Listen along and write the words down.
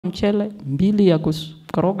mchele, 2 ya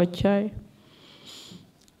kukoroga chai.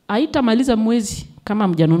 Haitamaliza mwezi kama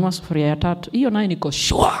mjanunua sufuria ya 3. Hiyo nayo niko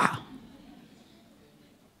sure.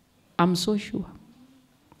 I'm so sure.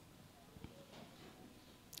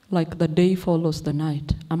 Like the day follows the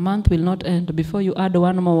night. A month will not end before you add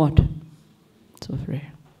 1 more what?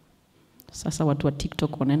 Sufuria. Sasa watu wa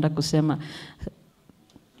TikTok wanaenda kusema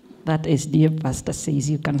that SDA pastor says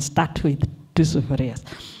you can start with 2 sufurias.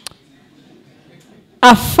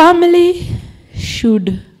 A family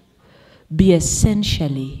should be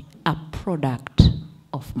essentially a product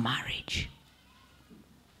of marriage.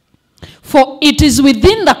 For it is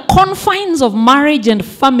within the confines of marriage and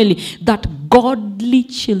family that godly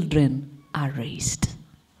children are raised.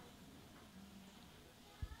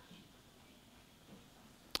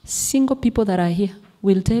 Single people that are here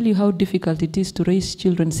will tell you how difficult it is to raise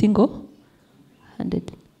children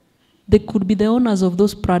single-handed. They could be the owners of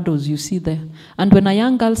those Prados you see there. And when a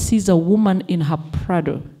young girl sees a woman in her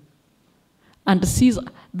Prado and sees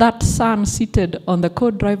that son seated on the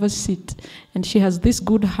co-driver's seat and she has this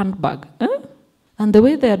good handbag, and the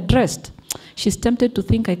way they are dressed, she's tempted to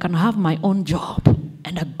think, I can have my own job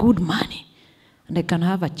and a good money and I can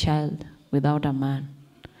have a child without a man.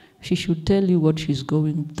 She should tell you what she's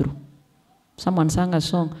going through. Someone sang a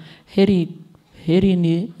song, Heri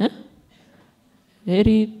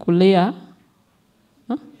kulea.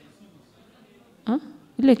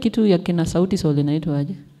 Ile kitu ya kina Sauti Sol inaitwa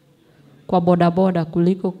aje? Kwa boda boda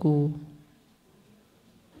kuliko ku.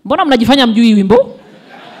 Mbona mnajifanya mjui wimbo?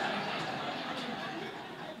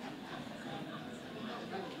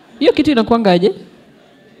 Hiyo kitu inakuanga aje?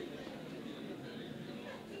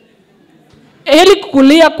 Heri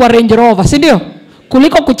kulia kwa Range Rover, si ndio?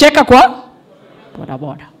 Kuliko kucheka kwa boda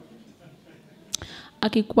boda.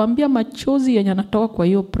 Akikwambia machozi yenye yanatoka kwa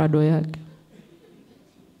hiyo Prado yake.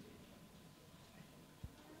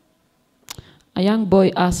 A young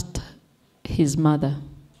boy asked his mother,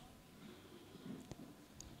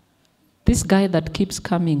 this guy that keeps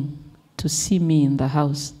coming to see me in the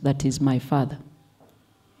house, that is my father,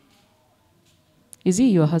 is he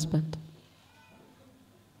your husband?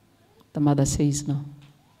 The mother says no.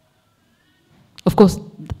 Of course,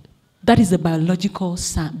 that is a biological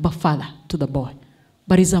son, father to the boy.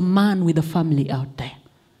 But he's a man with a family out there.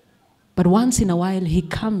 But once in a while, he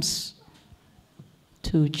comes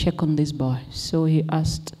to check on this boy. So he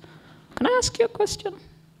asked, can I ask you a question?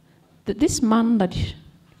 This man that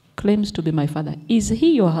claims to be my father, is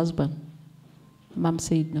he your husband? Mom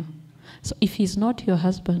said no. So if he's not your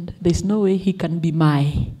husband, there's no way he can be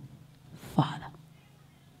my father.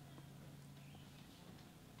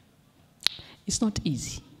 It's not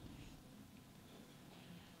easy.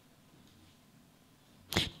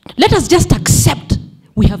 Let us just accept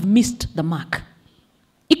we have missed the mark.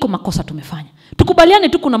 Iko makosa tumefanya. Tukubaliane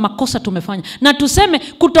tu kuna makosa tumefanya. Na tuseme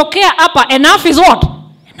kutokea hapa, enough is what?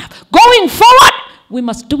 Enough. Going forward, we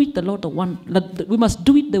must do it we must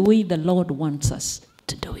do it the way the Lord wants us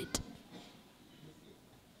to do it.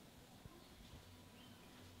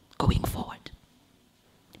 Going forward.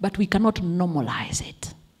 But we cannot normalize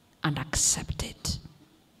it and accept it.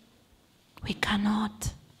 We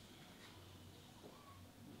cannot.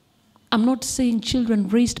 I'm not saying children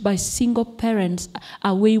raised by single parents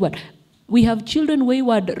are wayward. We have children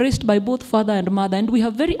wayward raised by both father and mother, and we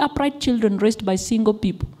have very upright children raised by single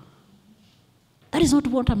people. That is not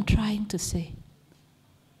what I'm trying to say.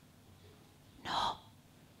 No.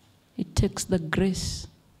 It takes the grace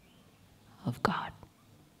of God.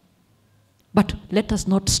 But let us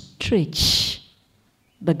not stretch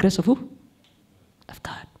the grace of who? Of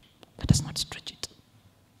God. Let us not stretch it.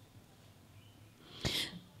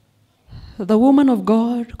 The woman of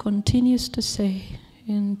God continues to say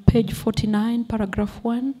in page 49, paragraph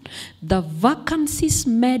 1, the vacancies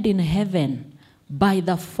made in heaven by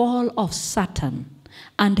the fall of Satan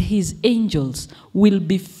and his angels will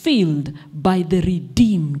be filled by the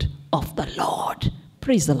redeemed of the Lord.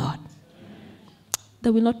 Praise the Lord. They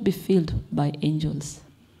will not be filled by angels,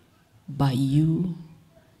 by you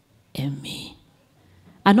and me.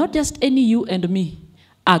 And not just any you and me,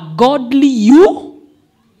 a godly you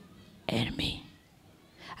and me.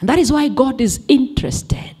 And that is why God is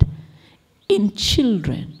interested in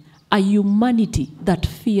children, a humanity that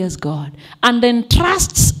fears God and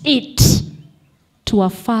entrusts it to a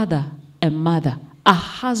father and mother, a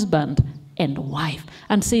husband and wife,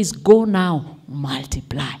 and says, go now,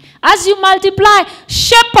 multiply. As you multiply,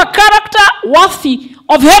 shape a character worthy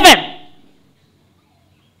of heaven.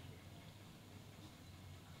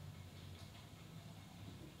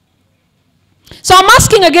 So I'm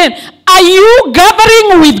asking again, are you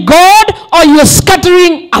gathering with God or you're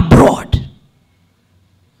scattering abroad?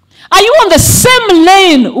 Are you on the same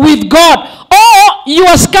lane with God? Or you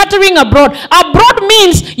are scattering abroad? Abroad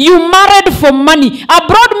means you married for money.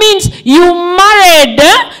 Abroad means you married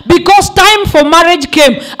because time for marriage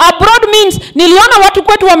came. Abroad means niliona watu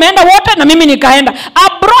kwetu wameenda wote na mimi nikaenda.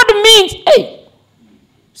 Abroad means, hey,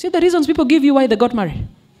 see the reasons people give you why they got married.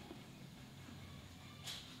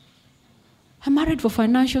 I married for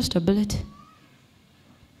financial stability.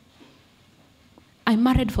 I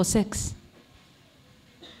married for sex.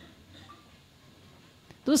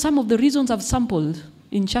 Those are some of the reasons I've sampled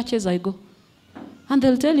in churches I go. And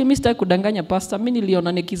they'll tell you, Mr. kudanganya pastor, mimi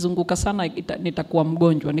niliona nikizunguka sana nitakuwa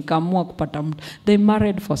mgonjwa, nikaamua kupata mtu. They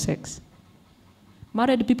married for sex.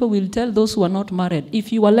 Married people will tell those who are not married,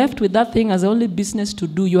 if you are left with that thing as the only business to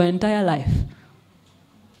do your entire life,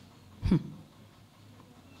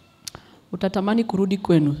 utatamani kurudi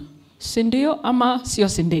kwenu. Sindio ama sio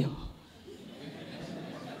sindio?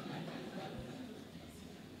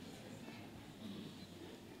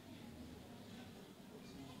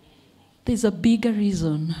 There's a bigger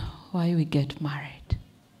reason why we get married.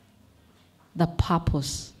 The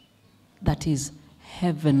purpose that is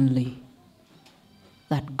heavenly.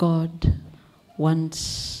 That God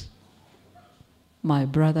wants my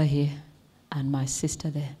brother here and my sister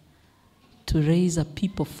there to raise a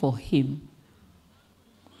people for him.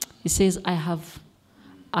 He says, I have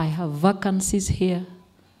vacancies here,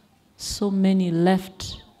 so many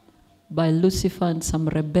left by Lucifer and some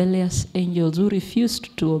rebellious angels who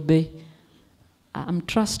refused to obey. I'm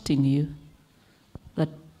trusting you that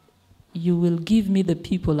you will give me the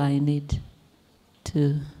people I need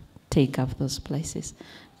to take up those places.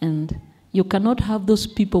 And you cannot have those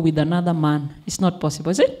people with another man. It's not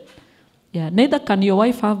possible, is it? Yeah, neither can your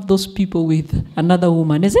wife have those people with another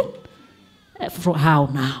woman, is it? How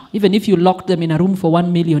now? Even if you lock them in a room for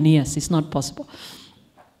 1 million years, it's not possible.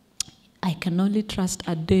 I can only trust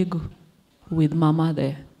Adego with Mama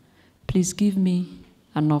there. Please give me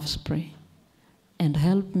an offspring and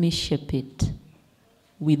help me shape it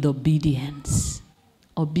with obedience.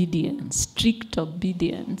 Obedience, strict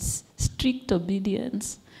obedience,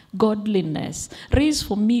 godliness. Raise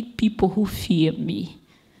for me people who fear me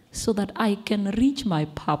so that I can reach my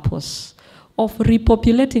purpose of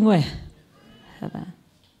repopulating where? Heaven.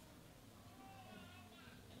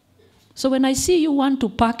 So when I see you want to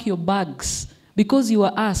pack your bags because you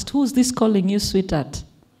were asked, who's this calling you sweetheart?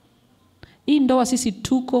 Hii ndoa sisi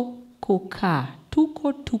tuko kukaa.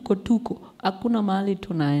 Tuko. Hakuna mahali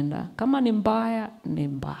tunaenda. Kama ni mbaya, ni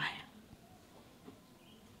mbaya.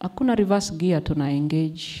 Hakuna reverse gear tuna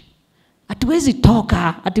engage. Hatuwezi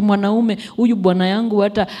toka. Ati mwanaume, huyu bwana yangu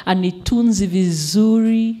hata anitunzi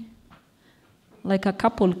vizuri. Like a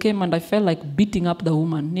couple came and I felt like beating up the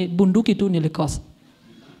woman. Ni bunduki tu nilikosa.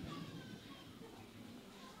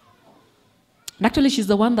 And actually she's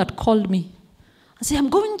the one that called me. I said, I'm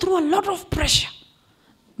going through a lot of pressure.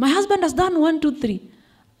 My husband has done 1, 2, 3.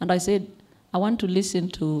 And I said, I want to listen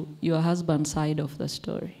to your husband's side of the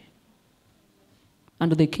story.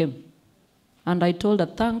 And they came. And I told her,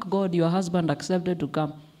 thank God your husband accepted to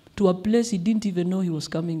come to a place he didn't even know he was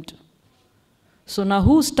coming to. So now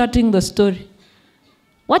who's starting the story?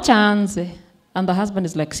 Wacha anze. And the husband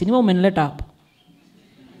is like, sinima umenileta hapo.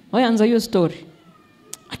 Why answer your story?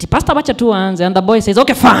 Ati pastor wacha tu anze. And the boy says,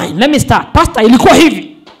 okay fine, let me start. Pastor ilikuwa hivi.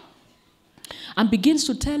 And begins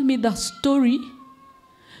to tell me the story.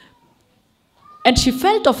 And she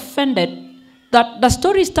felt offended that the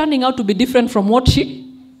story is turning out to be different from what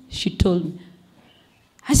she told me.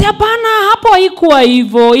 I said, hapana, hapo haikuwa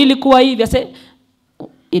hivyo, ilikuwa hivi. I said,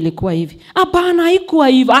 ilikuwa hivi. Hapana, haikuwa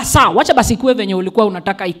hivi. Sawa, wacha basi ikuwe venye ulikuwa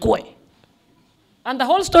unataka ikuwe. And the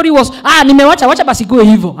whole story was, wacha basi ikuwe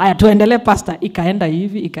hivyo. Haya, tuendelee pastor. Ikaenda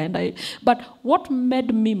hivi. But what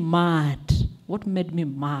made me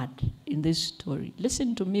mad in this story?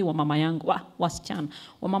 Listen to me, wa mama yangu, wasichana,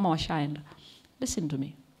 wa mama washaenda. Listen to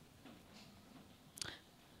me.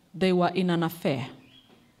 They were in an affair,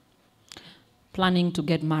 planning to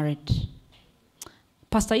get married.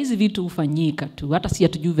 Pastor, hizi vitu hufanyika tu, hata si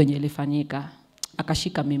hatujui venye ilifanyika.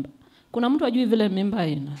 Akashika mimba. Kuna mtu ajui vile mimba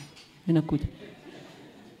inakuja.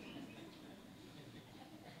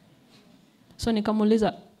 So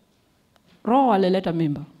nikamuuliza, roho alileta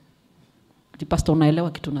mimba? Ati pastor,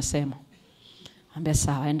 unaelewa kitu nasema? Ambia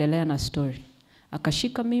sawa, endelea na story.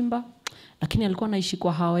 Akashika mimba, lakini alikuwa anaishi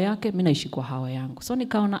kwa hao yake, mimi naishi kwa hao yangu. So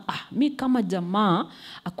nikaona, mimi kama jamaa,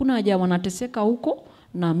 hakuna haja wanateseka huko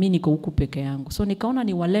na mimi niko huku peke yangu. So nikaona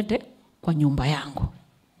niwalete kwa nyumba yangu.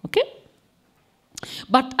 Okay?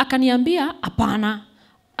 But akaniambia, hapana,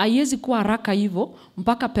 haiwezi kuwa haraka hivyo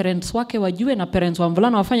mpaka parents wake wajue na parents wa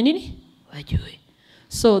mvulana wafanye nini? Wajue.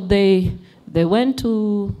 So they went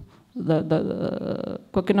to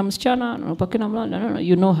kwa kina msichana, kwa kina mlana,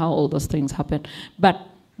 you know how all those things happen. But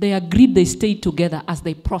they agreed they stayed together as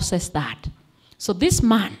they processed that. So this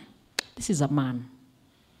man, this is a man.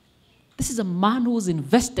 This is a man who's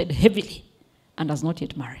invested heavily and has not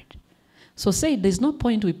yet married. So say there's no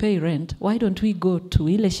point we pay rent. Why don't we go to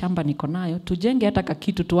ile shamba niko nayo, tujenge hata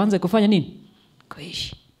kakitu tuanze kufanya nini?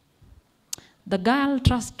 Kuishi. The girl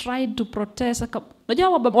tried to protest. Unajua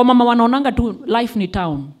wamama wanaonanga tu life ni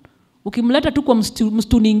town. Ukimleta tu kwa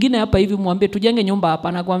mstu nyingine hapa hivi mwambie tujenge nyumba hapa,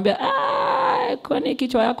 anakuambia kwani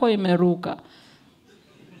kichwa yako imeruka.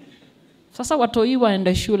 Sasa watoi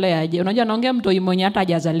waende shule aje? Unajua naongea mtoi mwenye hata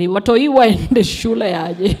hajazaliwa. Watoi waende shule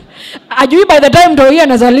aje? Ajui by the time mtoi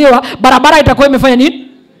anazaliwa barabara itakuwa imefanya nini?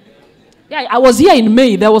 Yeah, I was here in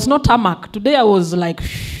May. There was no tarmac. Today I was like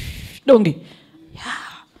dongi. Yeah.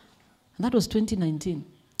 And that was 2019.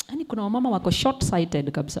 Yani kuna wamama wako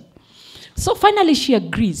short-sighted kabisa. So finally she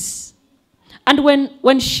agrees. And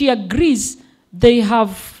when she agrees, they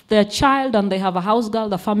have their child and they have a house girl,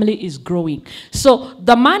 the family is growing. So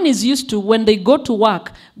the man is used to, when they go to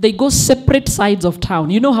work, they go separate sides of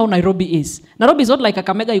town. You know how Nairobi is. Nairobi is not like a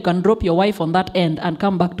Kakamega, you can drop your wife on that end and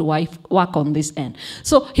come back to work on this end.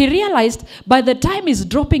 So he realized by the time he's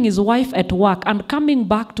dropping his wife at work and coming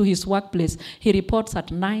back to his workplace, he reports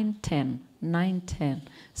at 9:10.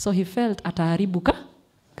 So he felt ataharibu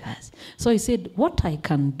kazi. So he said, what I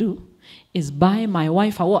can do is buy my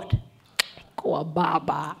wife a what? Kwa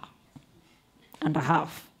baba and a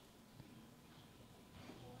half.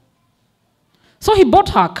 So he bought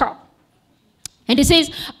her a car. And he says,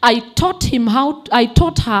 I taught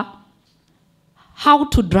her how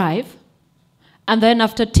to drive. And then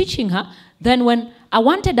after teaching her, then when I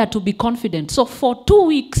wanted her to be confident. So for 2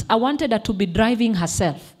 weeks, I wanted her to be driving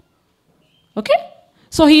herself. Okay?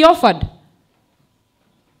 So he offered,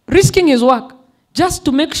 risking his work, just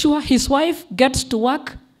to make sure his wife gets to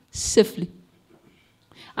work safely.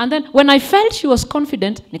 And then when I felt she was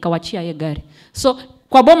confident, nikawachia ye gari. So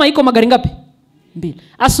kwa boma iko magari ngapi? 2.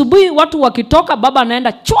 Asubuhi watu wakitoka, baba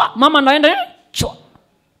anaenda chwa, mama anaenda chwa.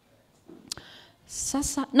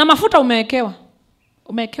 Sasa na mafuta umewekewa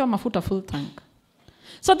mafuta full tank.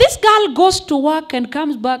 So this girl goes to work and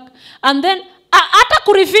comes back, and then hata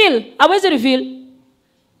kurefill, hawezi refill.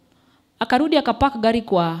 Akarudi akapark gari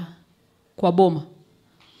kwa boma.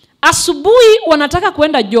 Asubuhi wanataka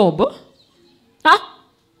kuenda job.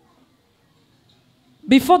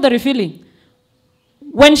 Before the refilling.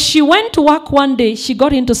 When she went to work one day, she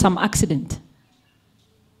got into some accident.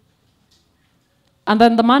 And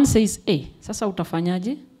then the man says, hey, sasa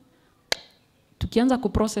utafanyaje? Tukianza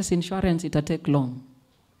kuprocess insurance, ita take long.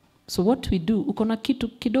 So what we do, uko na kitu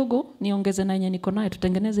kidogo, niongeze na yenye niko nayo,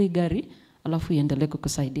 tutengeneze hii gari, alafu iendelee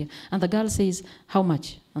kukusaidia. And the girl says, how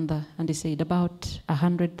much? And he said, about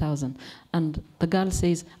 100,000. And the girl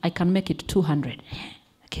says, I can make it 200.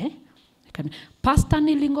 Okay? Pastor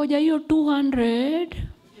nilingoja hiyo 200.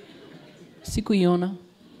 Sikuiona.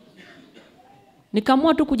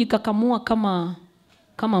 Nikaamua tu kujikakamua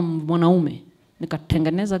kama mwanaume.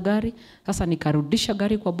 Nikatengeneza gari. Sasa nikarudisha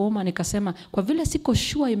gari kwa boma. Nikasema, kwa vile siko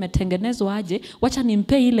sure imetengenezwa aje, wacha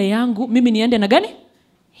nimpe ile yangu, mimi niende na gani?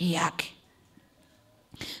 Yake.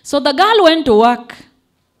 So the girl went to work,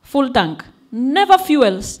 full tank, never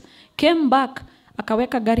fuels, came back,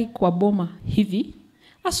 akaweka gari kwa boma hivi.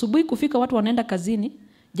 Asubuhi kufika watu wanaenda kazini,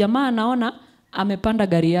 jamaa anaona amepanda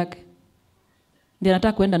gari yake. Ndiye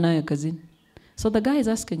anataka kuenda nayo kazini. So the guy is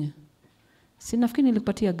asking her, si nafikiri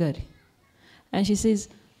nilikupatia gari? And she says,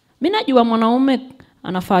 mimi najua mwanaume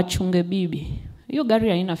anafaa chunge bibi. Hiyo gari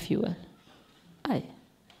haina fuel. Ai.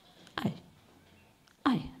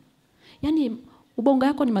 Yaani ubongo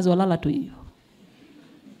yako ni maziwa lala tu hiyo.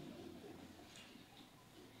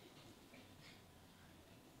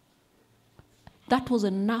 That was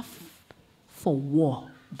enough for war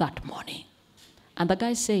that morning. And the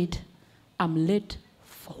guy said, I'm late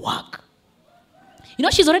for work. You know,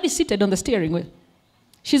 she's already seated on the steering wheel.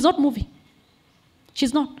 She's not moving.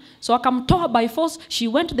 She's not. So akamtoa by force. She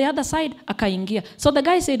went to the other side, akaingia. So the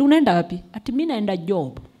guy said, unaenda wapi? Ati mimi naenda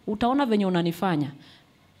job. Utaona venye unanifanya.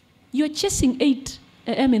 You're chasing 8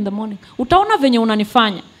 a.m. in the morning. Utaona venye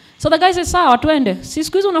unanifanya. So the guy says, sawa, twende. Si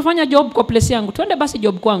siku hizi unafanya job kwa place yangu. Twende basi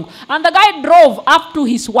job kwangu. And the guy drove up to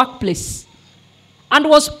his workplace. And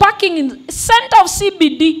was parking in center of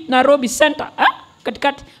CBD, Nairobi center.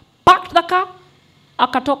 Katikati. Parked the car.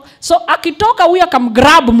 Akatoka. So akitoka huyu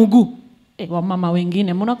akamgrab mguu. Wamama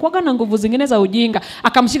wengine, mnakuaga na nguvu zingine za ujinga.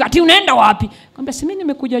 Akamshika, ati unaenda wapi? Akamwambia, si mimi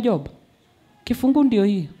nimekuja job. Kifungu ndio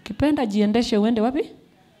hii. Kipenda jiendeshe uende wapi?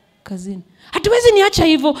 Kazini. Hatuwezi niacha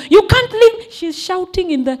hivyo. You can't leave. She's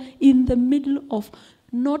shouting in the middle of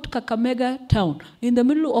not Kakamega town, in the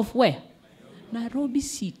middle of where? Nairobi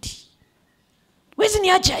City. Wezi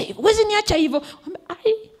niacha hivyo.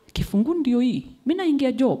 Ai, kifungu ndio hii. Mimi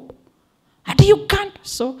naingia job. Hadi you can't.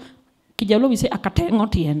 So Kijalo we say akatengo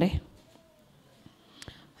tiende.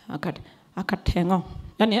 Akatengo.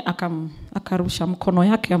 Yani akarusha mkono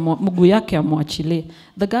yake, mguu yake amwachilie.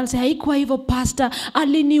 The girl say, haikuwa hivyo pastor,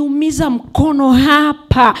 aliniumiza mkono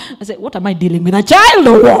hapa. I say, what am I dealing with? A child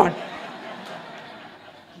or what?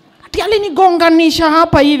 Ati alinigonganisha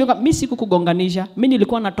hapa hivi. Mimi sikukugonganisha. Mimi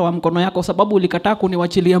nilikuwa natoa mkono yako sababu ulikataa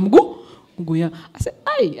kuniwachilia mguu ya. I say,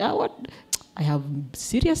 what? I have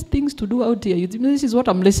serious things to do out here. This is what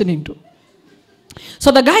I'm listening to.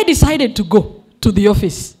 So the guy decided to go to the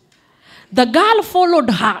office. The girl followed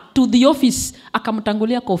her to the office.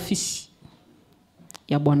 Akamtangulia kwa ofisi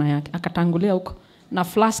ya bwana yake. Akatangulia huko na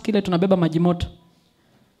flask ile tunabeba maji moto.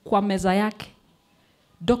 Kwa meza yake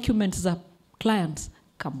documents za clients,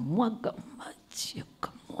 kamwaga maji,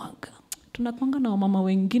 kamwaga. Tunakwanga na mama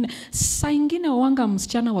wengine, saa ingine wanga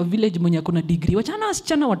msichana wa village mwenye akona degree. Wachana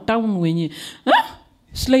wasichana wa town wenye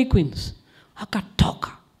slay queens.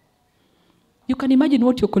 Akatoka. You can imagine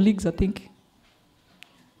what your colleagues are thinking.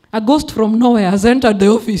 A ghost from nowhere has entered the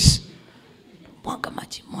office. Mwaga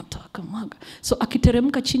maji moto, akamwaga. So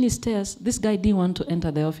akiteremka chini stairs, this guy didn't want to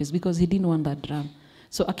enter the office because he didn't want that drum.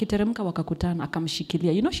 So akiteremka wakakutana,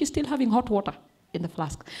 akamshikilia. You know she's still having hot water in the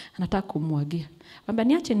flask. Anataka kumwagia. Kwamba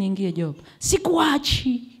niache niingie job.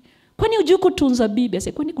 Sikuachi. Kwani hujui kutunza bibi?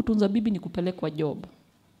 Ase kwani kutunza bibi ni kupelekwa job?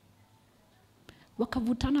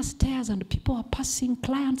 Wakavutana stairs and people are passing,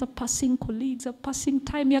 clients are passing, colleagues are passing,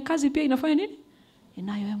 time ya kazi pia inafanya nini?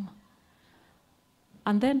 Inayoema.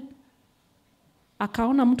 And then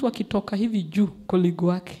akaona mtu akitoka hivi juu, colleague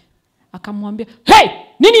wake. Akamwambia, "Hey,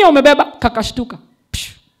 nini umebeba?" Kakashtuka.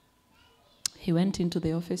 He went into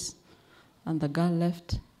the office and the girl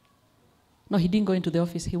left. No, he didn't go into the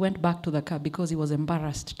office. He went back to the car because he was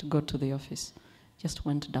embarrassed to go to the office. Just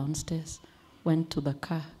went downstairs, went to the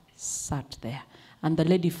car, sat there. And the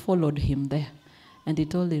lady followed him there. And he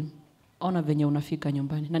told him, ona venye unafika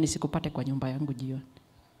nyumbani na nisikupate kwa nyumba yangu jioni.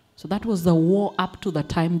 So that was the war up to the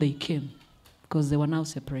time they came, because they were now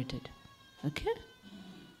separated. Okay?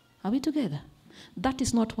 Are we together? That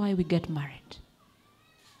is not why we get married.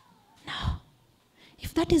 Now,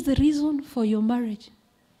 if that is the reason for your marriage,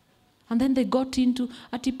 and then they got into,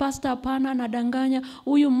 ati pastor hapana anadanganya,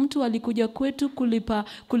 huyu mtu alikuja kwetu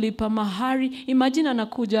kulipa mahari. Imagine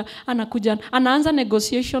anakuja, anaanza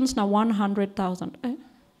negotiations na 100,000.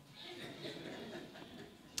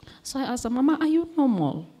 So I asked her, Mama, are you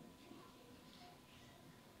normal?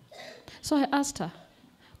 So I asked her,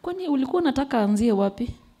 kwani ulikuwa unataka anzie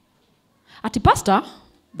wapi? Ati pastor,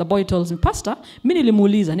 the boy tells me, pastor, mimi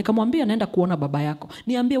nilimuuliza, nikamwambia naenda kuona baba yako.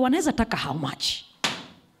 Niambie wanaweza taka how much?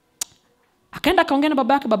 Akaenda kaongea na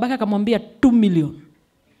baba yake akamwambia 2 million.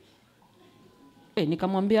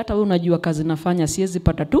 Nikamwambia hata wewe unajua kazi nafanya, siwezi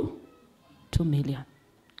pata 2 million.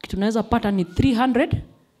 Kitu naweza pata ni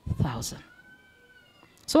 300,000.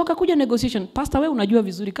 So wakakuja negotiation. Pastor, wewe unajua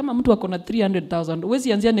vizuri kama mtu ako na 300,000,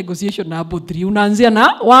 huwezi anzia negotiation na hapo 3, unaanzia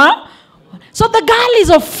na 1. So the girl is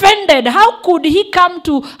offended. How could he come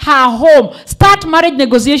to her home, start marriage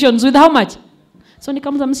negotiations with how much? So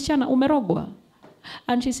nikamuza, msichana umerogwa?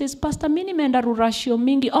 And she says, Pastor, mimi nimeenda rurashio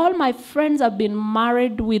mingi. All my friends have been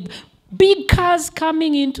married with big cars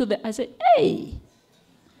coming into the... I said, hey,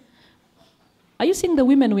 are you seeing the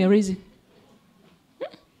women we are raising?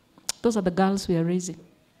 Those are the girls we are raising.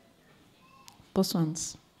 Those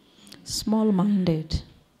ones. Small-minded.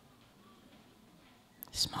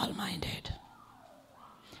 Small-minded.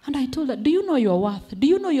 And I told her, do you know your worth? Do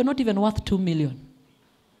you know you're not even worth 2 million?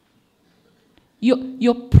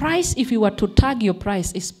 Your price, if you were to tag your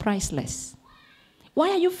price, is priceless. Why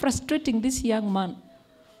are you frustrating this young man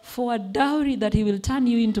for a dowry that he will turn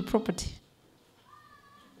you into property?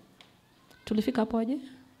 Tulifika hapo aje?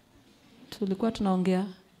 Tulikuwa tunaongea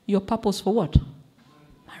your purpose for what?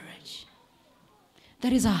 Marriage.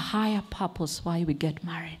 There is a higher purpose why we get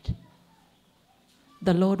married.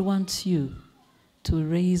 The Lord wants you to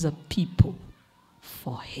raise a people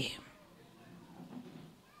for him.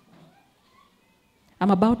 I'm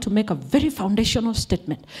about to make a very foundational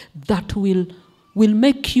statement that will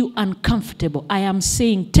make you uncomfortable. I am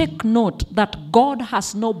saying, take note that God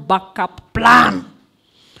has no backup plan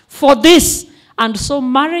for this. And so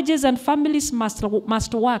marriages and families must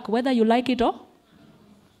work, whether you like it or.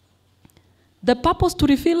 The purpose to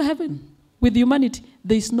refill heaven with humanity,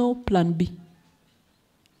 there is no plan B.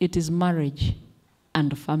 It is marriage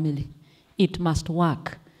and family. It must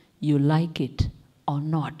work, you like it or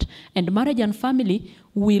not. And marriage and family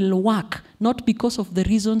will work, not because of the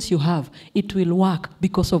reasons you have. It will work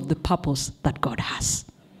because of the purpose that God has.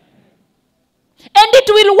 And it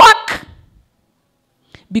will work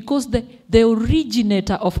because the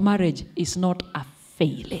originator of marriage is not a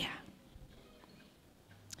failure.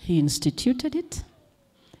 He instituted it.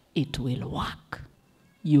 It will work.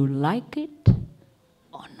 You like it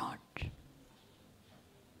or not.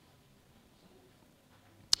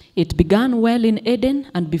 It began well in Eden,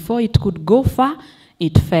 and before it could go far,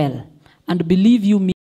 it fell. And believe you me,